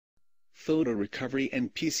Photo Recovery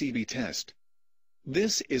and PCB Test.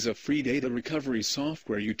 This is a free data recovery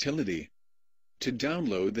software utility. To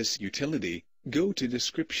download this utility, go to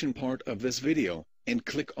description part of this video, and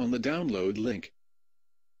click on the download link.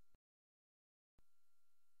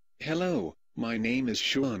 Hello, my name is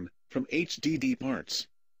Sean, from HDD Parts.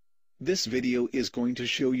 This video is going to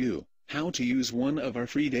show you how to use one of our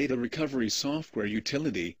free data recovery software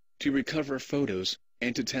utility to recover photos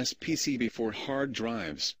and to test PCB for hard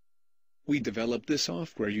drives. We developed this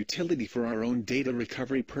software utility for our own data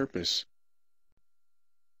recovery purpose.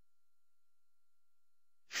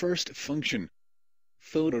 First function: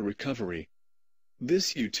 photo recovery.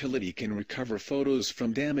 This utility can recover photos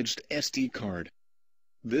from damaged SD card.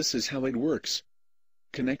 This is how it works.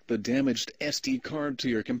 Connect the damaged SD card to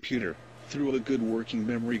your computer through a good working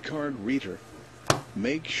memory card reader.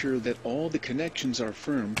 Make sure that all the connections are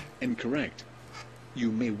firm and correct.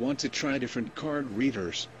 You may want to try different card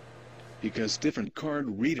readers, because different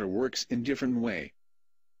card reader works in different way.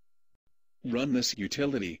 Run this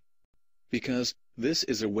utility, because this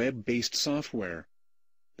is a web-based software.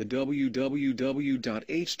 The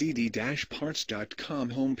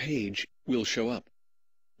www.hdd-parts.com homepage will show up.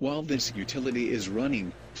 While this utility is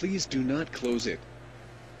running, please do not close it.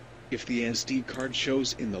 If the SD card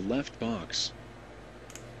shows in the left box,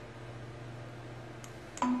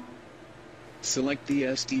 select the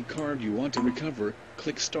SD card you want to recover,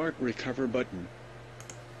 click Start Recover button.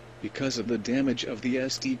 Because of the damage of the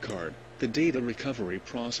SD card, the data recovery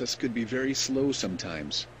process could be very slow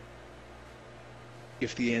sometimes.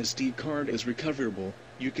 If the SD card is recoverable,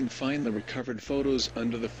 you can find the recovered photos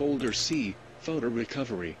under the folder C, Photo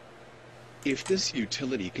Recovery. If this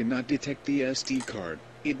utility cannot detect the SD card,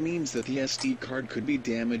 it means that the SD card could be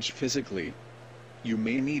damaged physically. You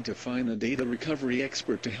may need to find a data recovery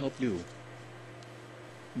expert to help you.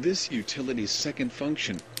 This utility's second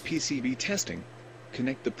function, PCB testing.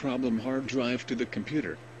 Connect the problem hard drive to the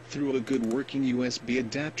computer through a good working USB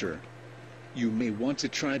adapter. You may want to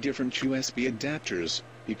try different USB adapters,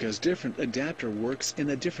 because different adapter works in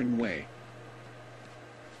a different way.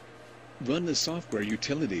 Run the software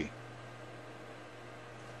utility.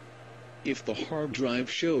 If the hard drive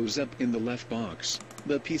shows up in the left box,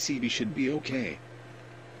 the PCB should be okay.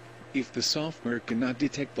 If the software cannot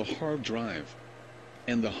detect the hard drive,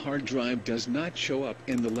 and the hard drive does not show up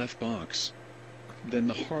in the left box, then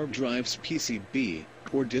the hard drive's PCB,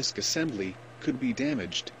 or disk assembly, could be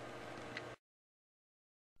damaged.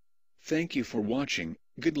 Thank you for watching.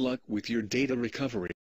 Good luck with your data recovery.